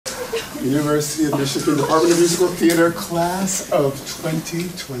University of Michigan Department of Musical Theater, class of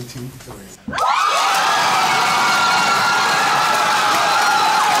 2023.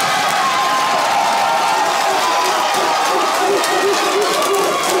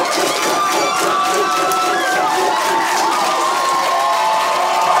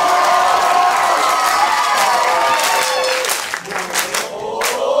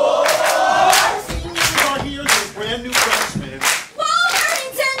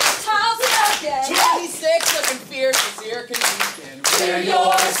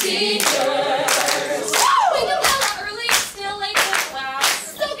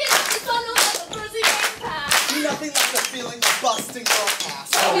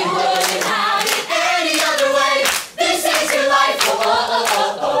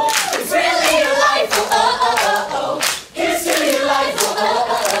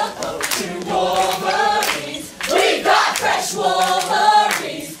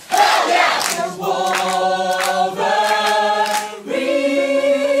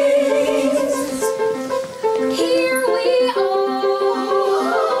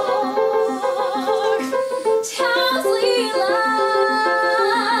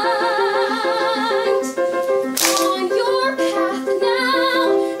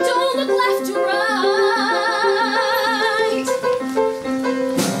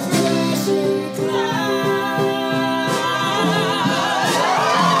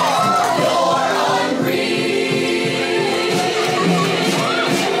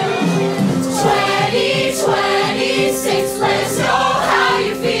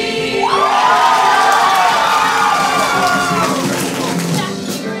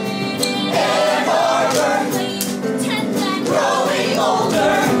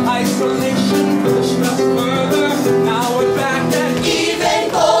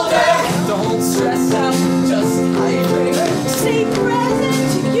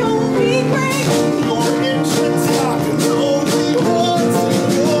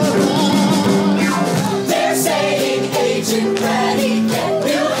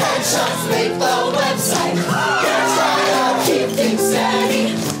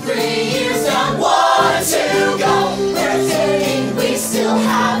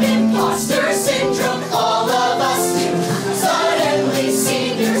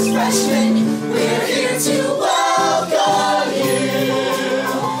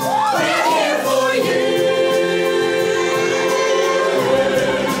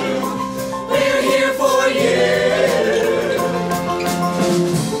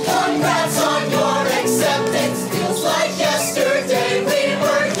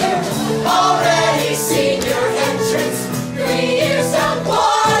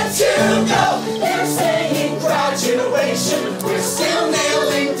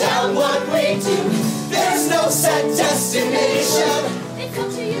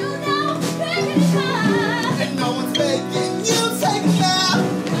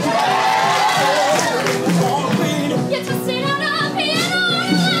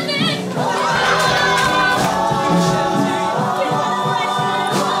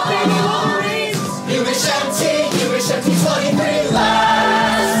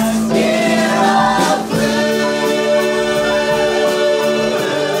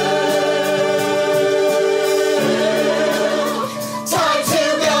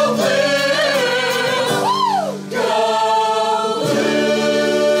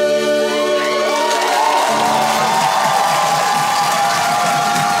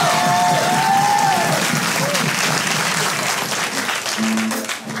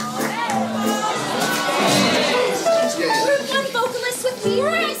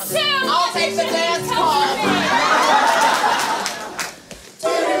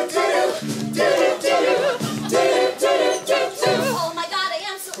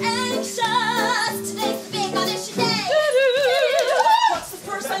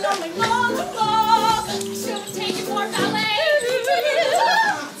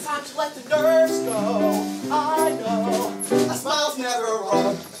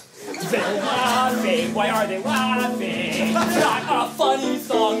 Why are they laughing? Not a funny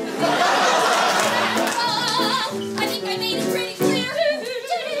song. I think I made it pretty clear.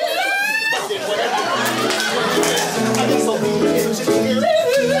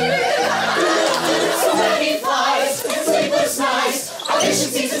 So many flies, sleepless nights. Audition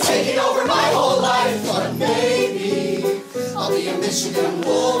season's taking over my whole life. But maybe I'll be a Michigan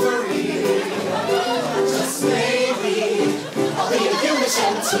Wolverine. Just maybe I'll be a English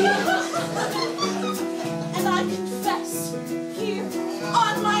MT. And I confess, here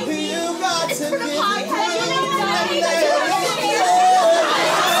on my knees, it's for the high-headed daddy that you're here.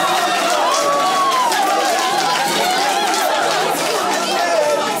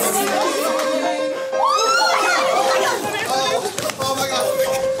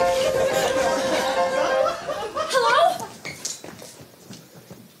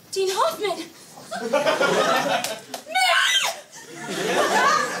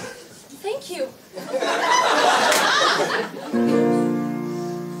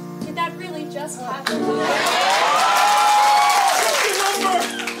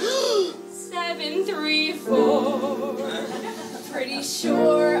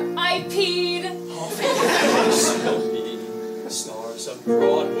 sure I peed. Stars of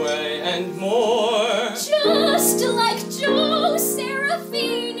Broadway and more. Just like Joe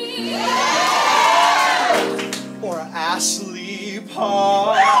Serafini. Or Ashley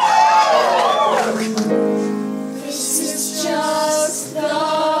Park. This is just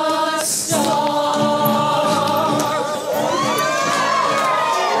the start.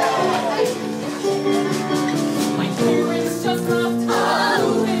 My parents just left.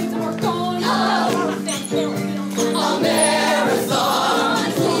 Moving or going. A marathon.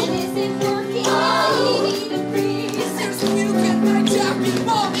 It isn't working. I need a breeze. You get my jacket.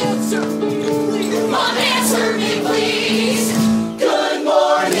 Mom, answer me, please. Mom, answer me, please. Good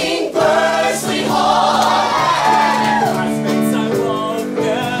morning, Bursley Hall. Classmates, I love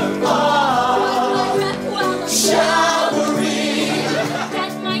them all. Showering.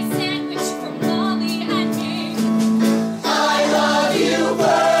 Get my sandwich from Molly and me. I love you,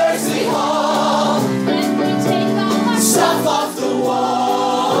 Bursley Hall. Let me take all our Stuff off the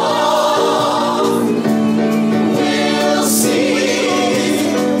wall. We'll see.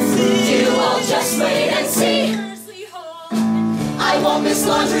 You all just wait and see. Bursley Hall. I won't miss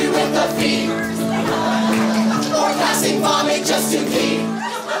laundry with the feet. Or passing vomit just to pee.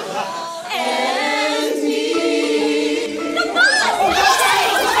 And me.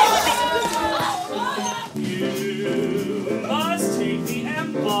 You must take the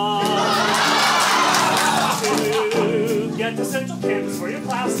M-Bus to get to Central Campus for your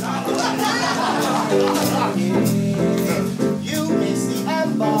class. You miss the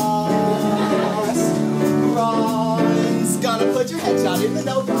M-Bus. Ron's gonna put your headshot in the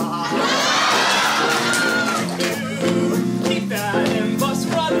no box. Keep that M-Bus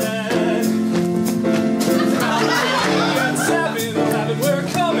running. At 7-Eleven, we're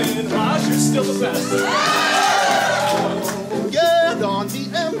coming. Raj, you're still the best. Get on the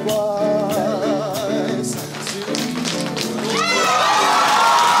M-Bus.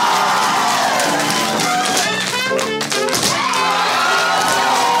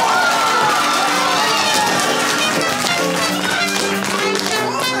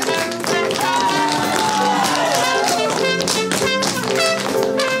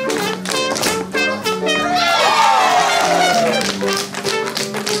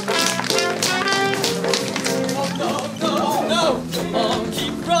 No,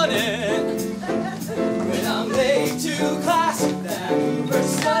 keep running. When I'm late to class, that Uber's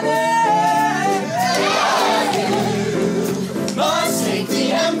stunning. Must take the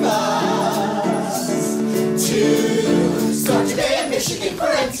M-Bus to start your day in Michigan for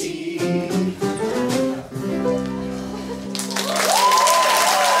MT.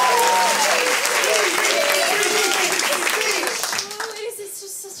 Ladies, it's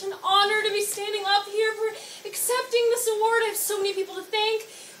just such an honor to be standing up here for accepting this award. I have so many people to thank.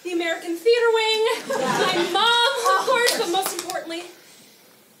 The American Theater Wing, my mom, of course, but most importantly,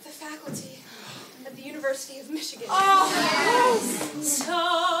 the faculty at the University of Michigan.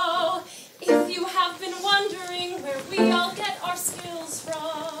 So, if you have been wondering where we all get our skills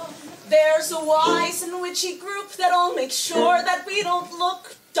from, There's a wise and witchy group that'll make sure that we don't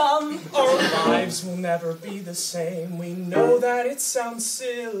look dumb. Our lives will never be the same. We know that it sounds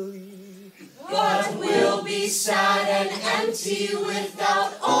silly. But we'll be sad and empty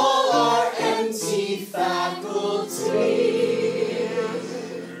without all our MT faculty.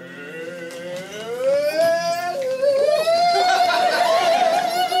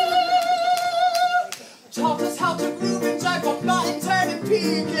 Taught us how to groove and jive on Martin, turn and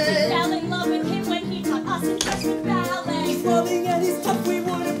peeking. fell in love with him when he taught us in freshman ballet. He's loving and he's tough, we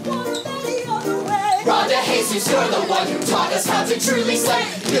wouldn't want him any other way. Rhonda Jesus, you're the one who taught us how to truly slay.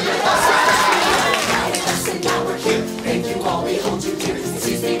 You're the boss of us, and now we're here. Thank you all, we hold you dear.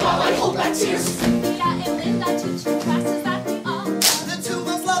 Excuse me while I hold back tears. Sofia and Linda teach the classes that we all love. The two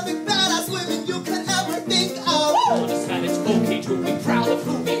most loving badass women you could ever think of. Understand it's okay to be proud of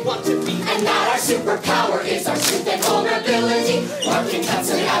who we want to be. And that our superpower is our strength and vulnerability. Marking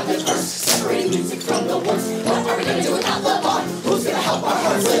constantly out the verse, separating music from the words. What are we gonna do without Lamont? Who's gonna help our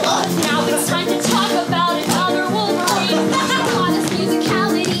hearts live on? Now it's time to talk about another Wolverine. Honest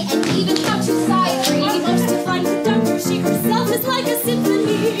musicality and even how to side read. Our most defined conductor, she herself is like a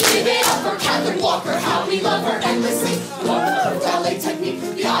symphony. Give it up for Catherine Walker, how we love her endlessly. Her ballet technique,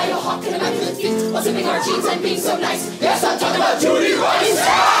 the eye of Hoke and immaculate feet. Zipping our jeans and being so nice. Yes, I'm talking about Judy Rice.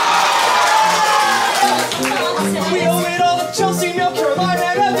 We owe it all to Chelsea, North Carolina,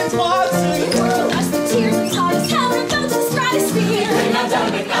 and Evans Watson. That's the tears and taught us how to build the stratosphere. Bring on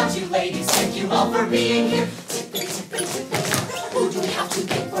down without you ladies, thank you all for being here. Who do we have to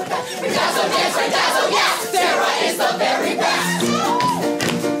thank for that? Dazzle, yes, yes, Sarah is the very best.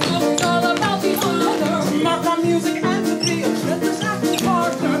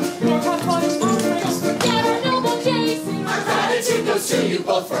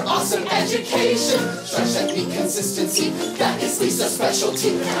 education. Stretch technique, consistency, that is Lisa's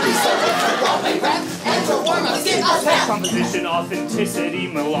specialty. Lisa with her Broadway rap and her warm-ups give us that. Composition, authenticity,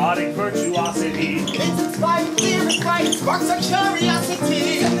 melodic virtuosity. It's inspired, lyric writing sparks our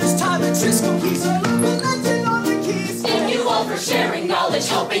curiosity. In this time of Trisco, he's our legend on the keys. Thank you all for sharing knowledge,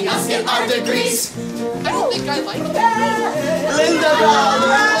 helping us get our degrees. I don't think I like that. Linda Brown.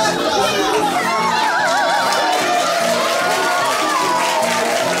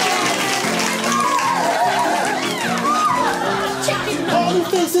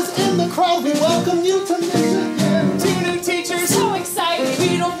 Faces in the crowd, we welcome you to Michigan. 2 new teachers, So excited,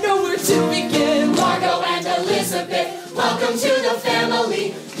 we don't know where to begin. Margot and Elizabeth, welcome to the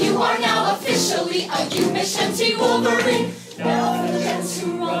family. You are now officially a U-Mich MT Wolverine. Now for them to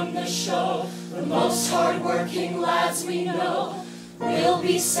run the show, the most hard-working lads we know. We'll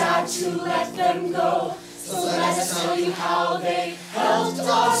be sad to let them go, so let us tell you how they helped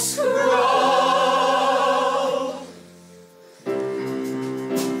us grow.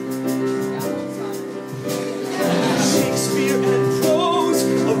 Shakespeare and prose,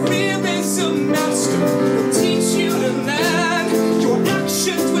 a realism master will teach you to man your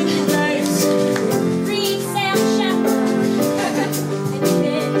actions with your legs. Read Sam Shepard. And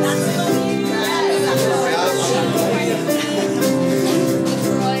then that's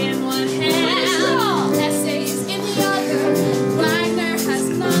Troy in one hand, essays in the other. Wagner has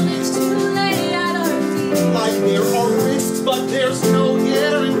knowledge to lay at our feet. Like there are risks, but there's no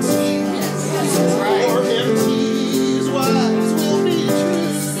guarantee. Or MT's wives will be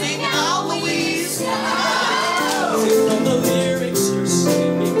true. Sing out, Louise. From the lyrics you're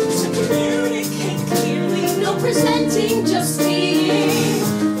singing to communicate clearly. No presenting, just being.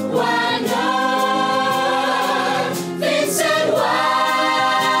 Wagner, Vincent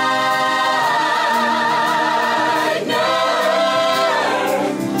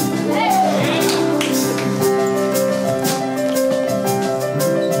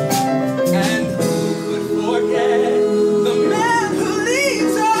And who could forget the man who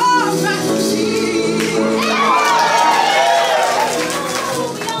leads our faculty? We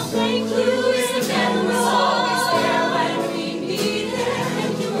all thank you, is the man who was always there when we need him.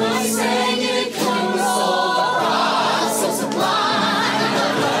 We sang it, coming with soul, the pride so sublime.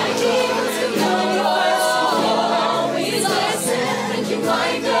 He was the universe, always listen. Thank you,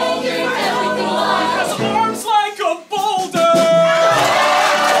 Michael, you're everything like us. Has arms like a boulder.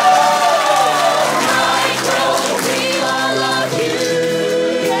 Michael, we all love you.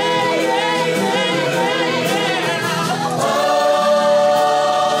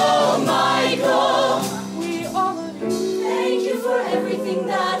 Oh, Michael, We all love you. thank you for everything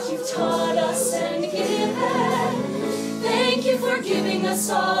that you've taught us and given. Thank you for giving us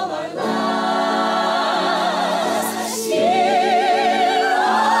all our last year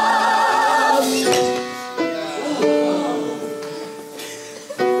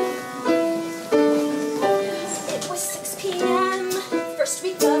It was 6 p.m., first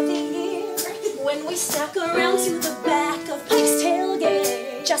week of the year, when we snuck around to the back of Pike's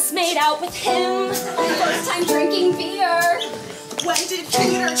tailgate. Just made out with him, first time drinking beer. When did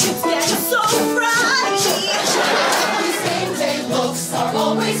Peter Chips get so fried? These game day looks are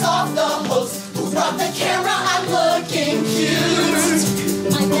always off the hooks. Who brought the camera? I'm looking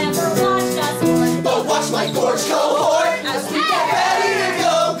cute. I never watched us more. But watch my gorge cohort as we get ready to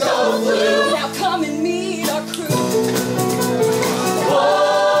go blue. Now come and meet our crew.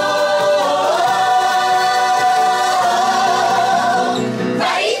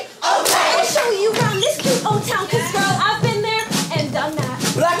 Ready? I'll Okay. show you around this cute old town, 'cause girl, I've been there and done that.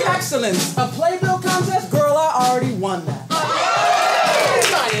 Black Excellence, a playbill contest? Girl, I already won that.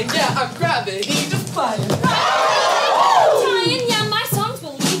 Ryan, yeah, I'm gravity defying. Ryan, yeah, my songs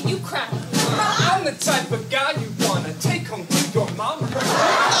will leave you crying. I'm the type of guy you wanna take home to your mama.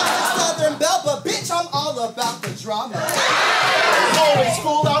 Southern Belle, but bitch, I'm all about the drama. Always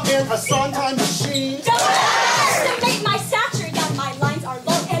school out in a Sondheim machine. Don't underestimate my stature, yeah, my lines are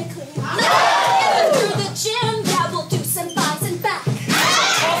long and clean. Even through the gym, yeah, we'll do some thighs and back.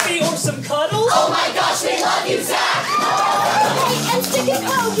 Coffee or some cuddles? Oh my gosh, we love you, Zach. Hey, and stick and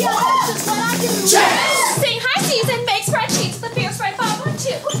poke, yeah, that's just what I do. Yes! Sing high seas and make spreadsheets, the fierce right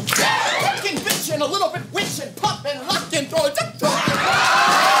 512. Conviction, a little bit witch and pop and lock and throw.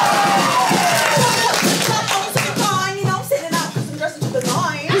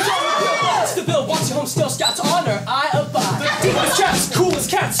 It's the bill, watch your home still, Scout's honor, I abide. The deepest cats, coolest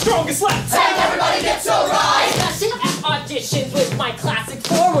cats, strongest lads. And everybody gets a ride. Discussion at auditions with my classic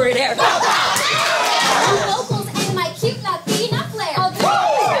forward air. Vocals and my cute Latina flair. I'll do a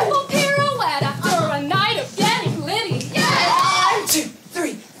triple pirouette after a night of getting litty. Yeah! 1, 2,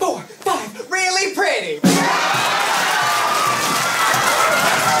 3, 4, 5.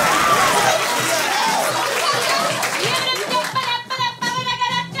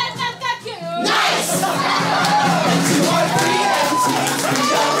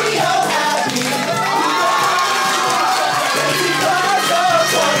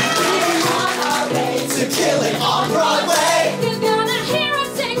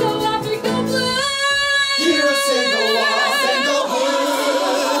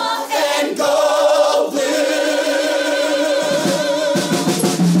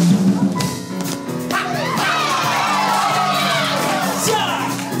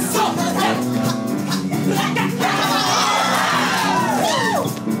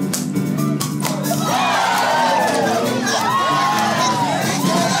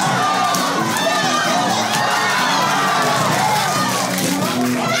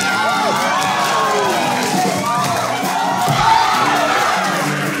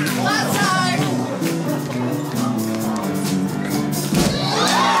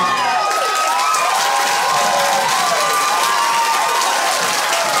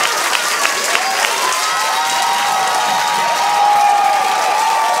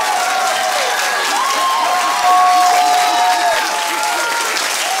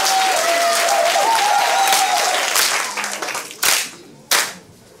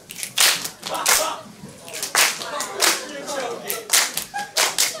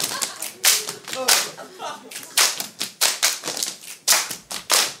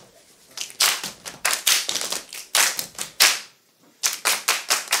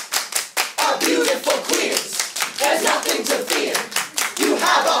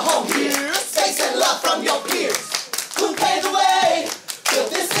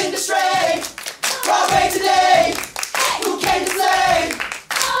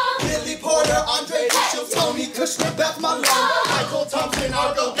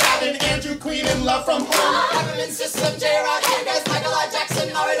 New love from home. Peppermint System, J-Rock, Handguys, Michael I. Jackson,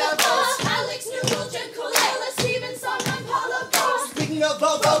 Ariel Rose. Alex Newell, Jen Colella, Steven Sondheim, Paula Bose. Speaking of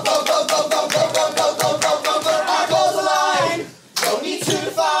go, go, go, go, go, go, go, go, go, go, go, go, go, our goals align. Don't need to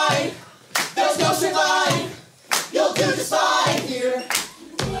define. There's no straight line. You'll do just fine here.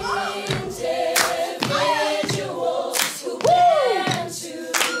 Individuals who band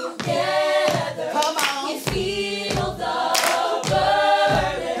together. Come on. You feel the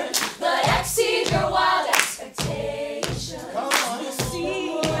burden, but exceed your wild expectations. Come on.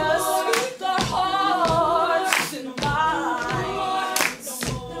 See us speak our hearts and minds.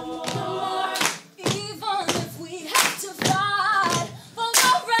 Even if we have to fight for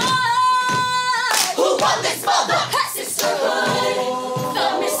the right. Who won this mother? Sisterhood, the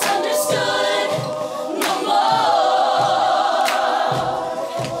misunderstood, no more.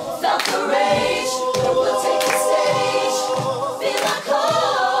 Felt the rage, we'll take the stage, feel like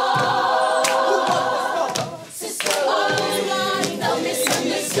home. Sisterhood, the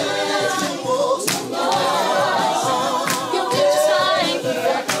misunderstood, no more. You'll do just fine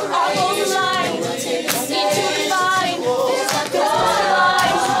here, our goals align, we'll take the stage to define, feels like home.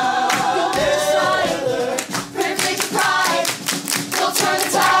 You'll do just fine, privilege and pride, we'll turn the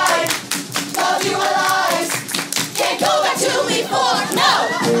tide, love you alive, can't go back to before, no!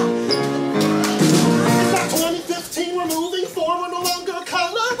 It's not 2015, we're moving forward, no longer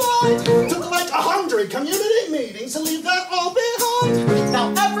colorblind. Took like 100 community meetings to leave that all behind.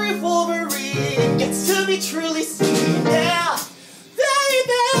 Now every Wolverine gets to be truly seen, yeah,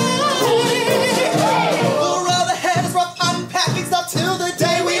 baby. We'll roll ahead as rough unpacking stuff till the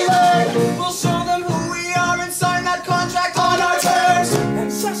day we learn. We'll show them who we are and sign that contract on our terms.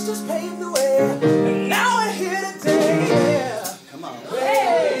 Ancestors paved the way, and now we're here today, yeah. Come on.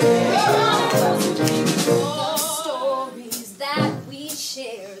 The stories that we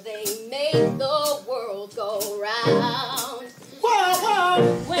share, they make the world go round. Wow, wow.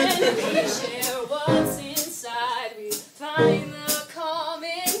 When we share what's inside, we find the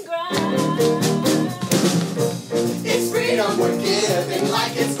common ground. It's freedom we're giving,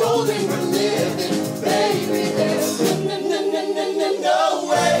 like it's golden we're living. Baby, there's no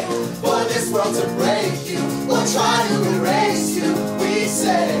way for this world to break you or try to erase you. We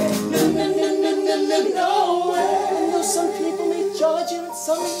say no way. I know some people may judge you and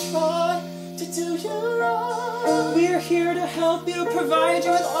some may try to do you wrong. We're here to help you, provide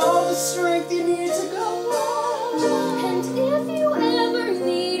you with all the strength you need to go on. And if you ever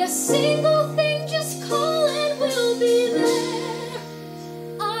need a single thing, just call and we'll be there.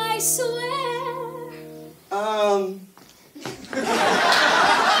 I swear.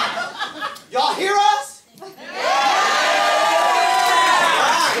 Y'all hear us?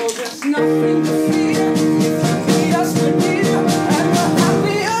 So there's nothing to fear. If you need us, we're near, and we're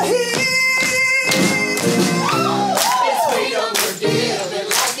happy you're here. It's freedom we're giving,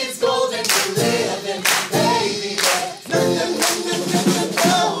 like it's golden we're living. Baby, there's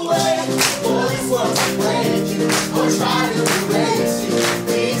no way for this world to break you or try to erase you.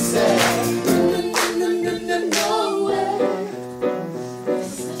 We say No way.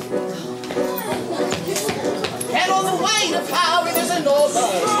 handle the weight of power, there's an old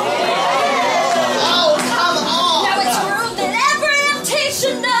love. Oh, come on! Now it's true that every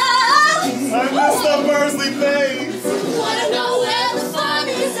temptation knows. I miss the Bursley Bays. Wanna know where the fun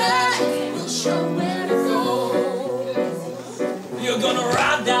is at? We'll show where to go. You're gonna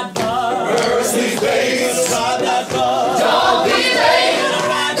ride that bus. Bursley Bays. Ride that bus. Don't be late. Gonna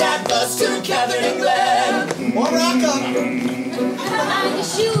ride that bus to Together in Glen or Rockham. Mind the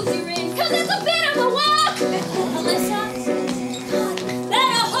shoes you're in, 'cause it's a bit of a walk. Alyssa,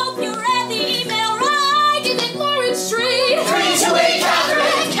 better hope you read the email right. Is it Lawrence Street? 328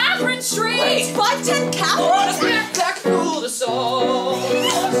 Catherine. Catherine Street. Wait, 510 What a Catherine? backpack ruled us all.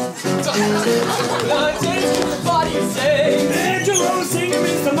 What do you say? Nedrow singing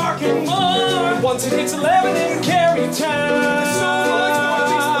is the market more. Once it hits 11 in Carytown.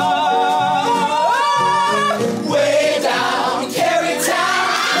 Way down Carytown.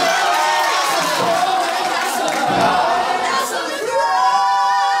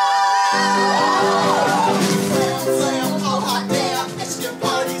 Oh hot damn, Michigan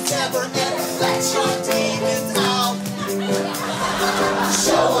parties never end. Let your demons out.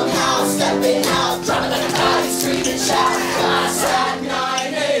 Show 'em how, stepping out, drumming like a party, screaming, shout. Class at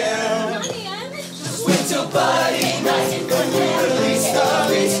 9 a.m. Wait till Buddy night, when we release the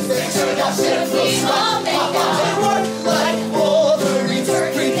beats. They turn out shit, please, pop on and work like Wolverines.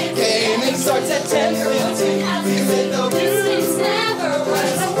 Pre-gaming starts at 10:15. We make the Things never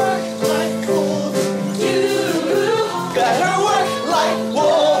work. like Wolverines. You better work like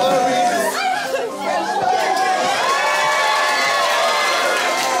Wolverines.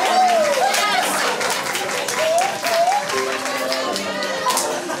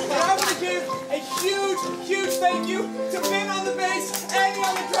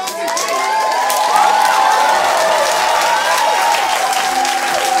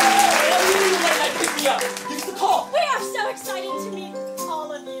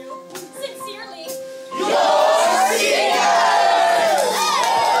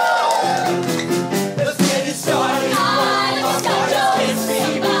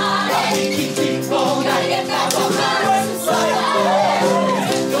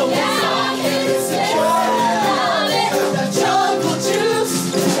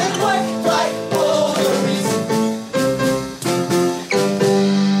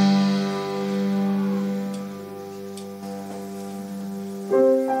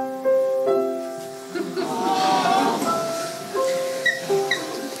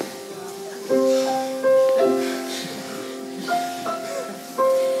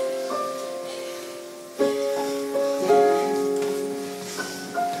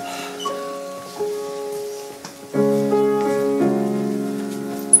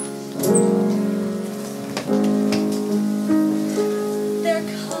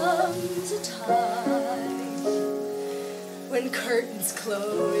 curtains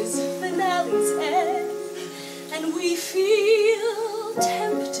close, finale's end, and we feel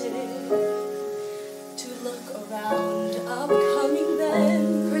tempted to look around upcoming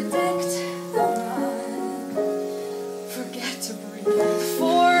then. Predict the run, forget to breathe,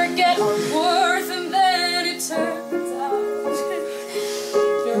 forget our worth, and then it turns out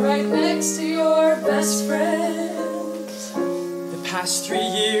you're right next to your best friend. The past 3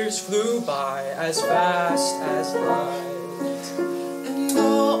 years flew by as fast as light. And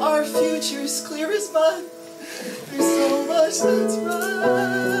though our future's clear as mud, there's so much that's right.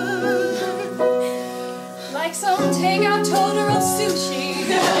 Like some takeout Totoro sushi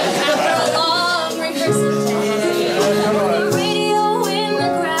after a long rehearsal day. The radio in the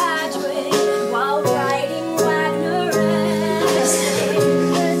graduate while writing Wagner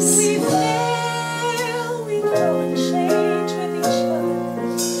essays. We fail, we grow and change with each other.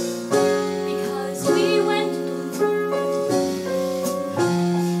 Because we went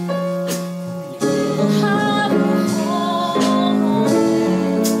we'll have a home.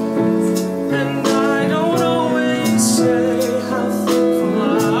 And I don't always say how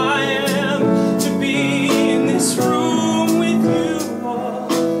thankful I am to be in this room with you all.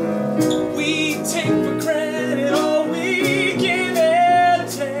 We take for granted all we give and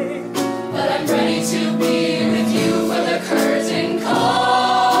take. But I'm ready to be with you when the curtain calls.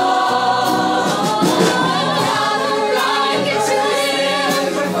 Gather around and get to live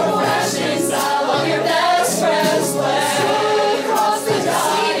for refreshing style of your best friend's play. Across the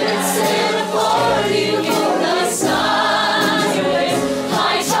dance in a party in the sky.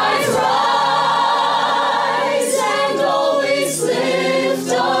 High tides rise and always lift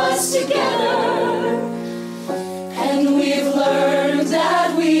us together. And we've learned that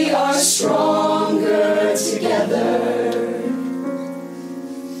we are stronger together.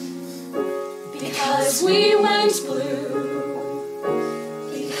 Because we went blue.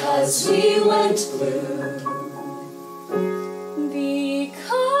 Because we went blue.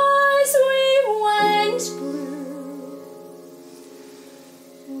 Because we went blue.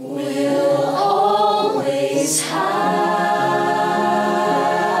 We'll always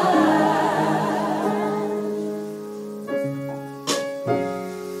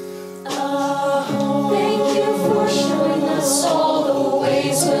Thank you for showing us all the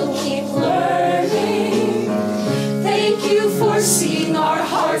ways we'll keep learning. Thank you for seeing our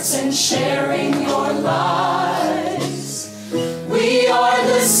hearts and sharing your lives. We are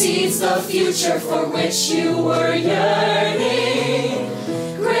the seeds, the future for which you were yearning.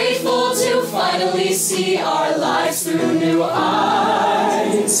 Grateful to finally see our lives through new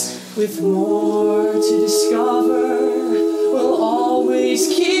eyes. With more to discover, we'll always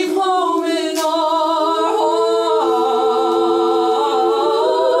keep home in our hearts.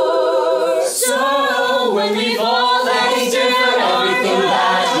 So when we've all laid down everything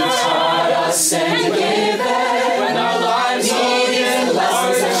that you taught us and given, when our lives needed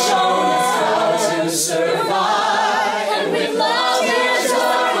lessons have shown us how to survive, and with love and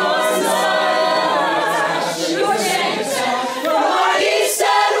joy, your names from our east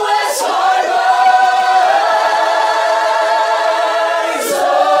and west harbors. So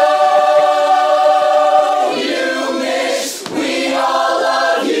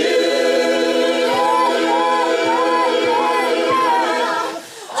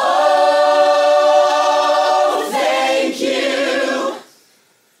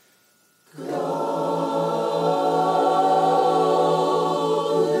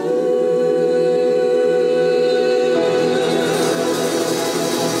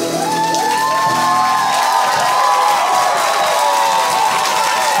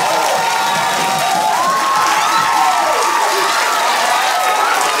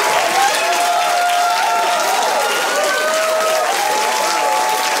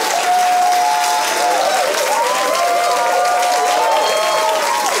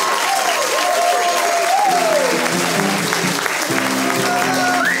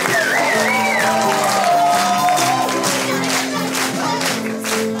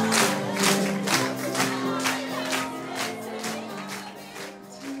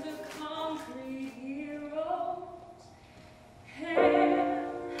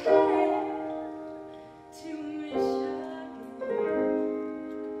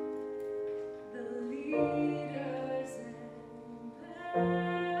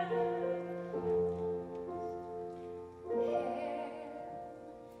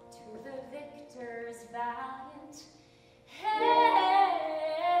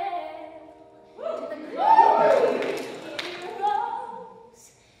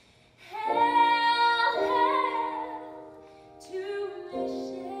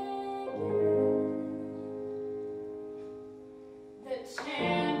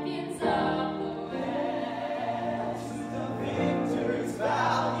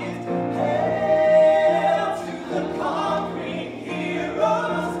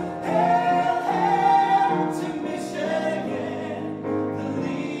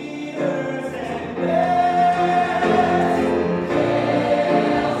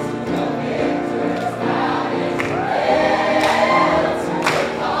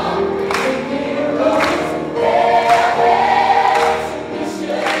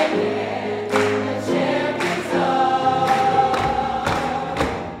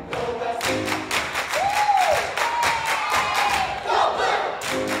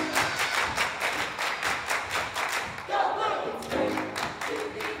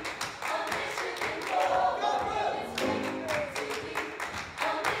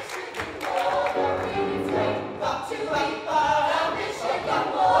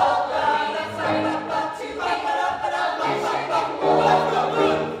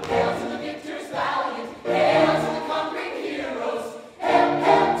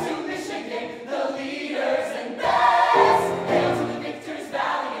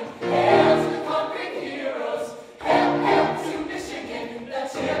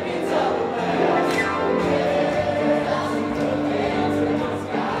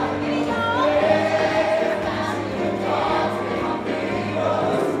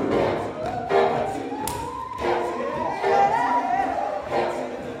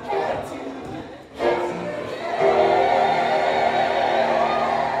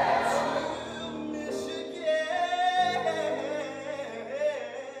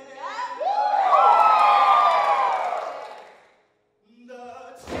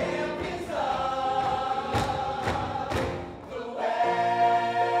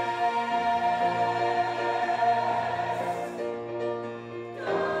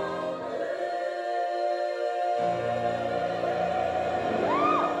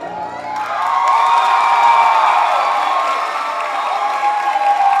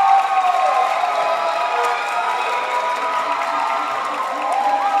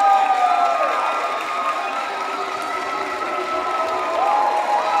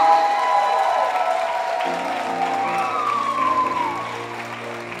Thank you.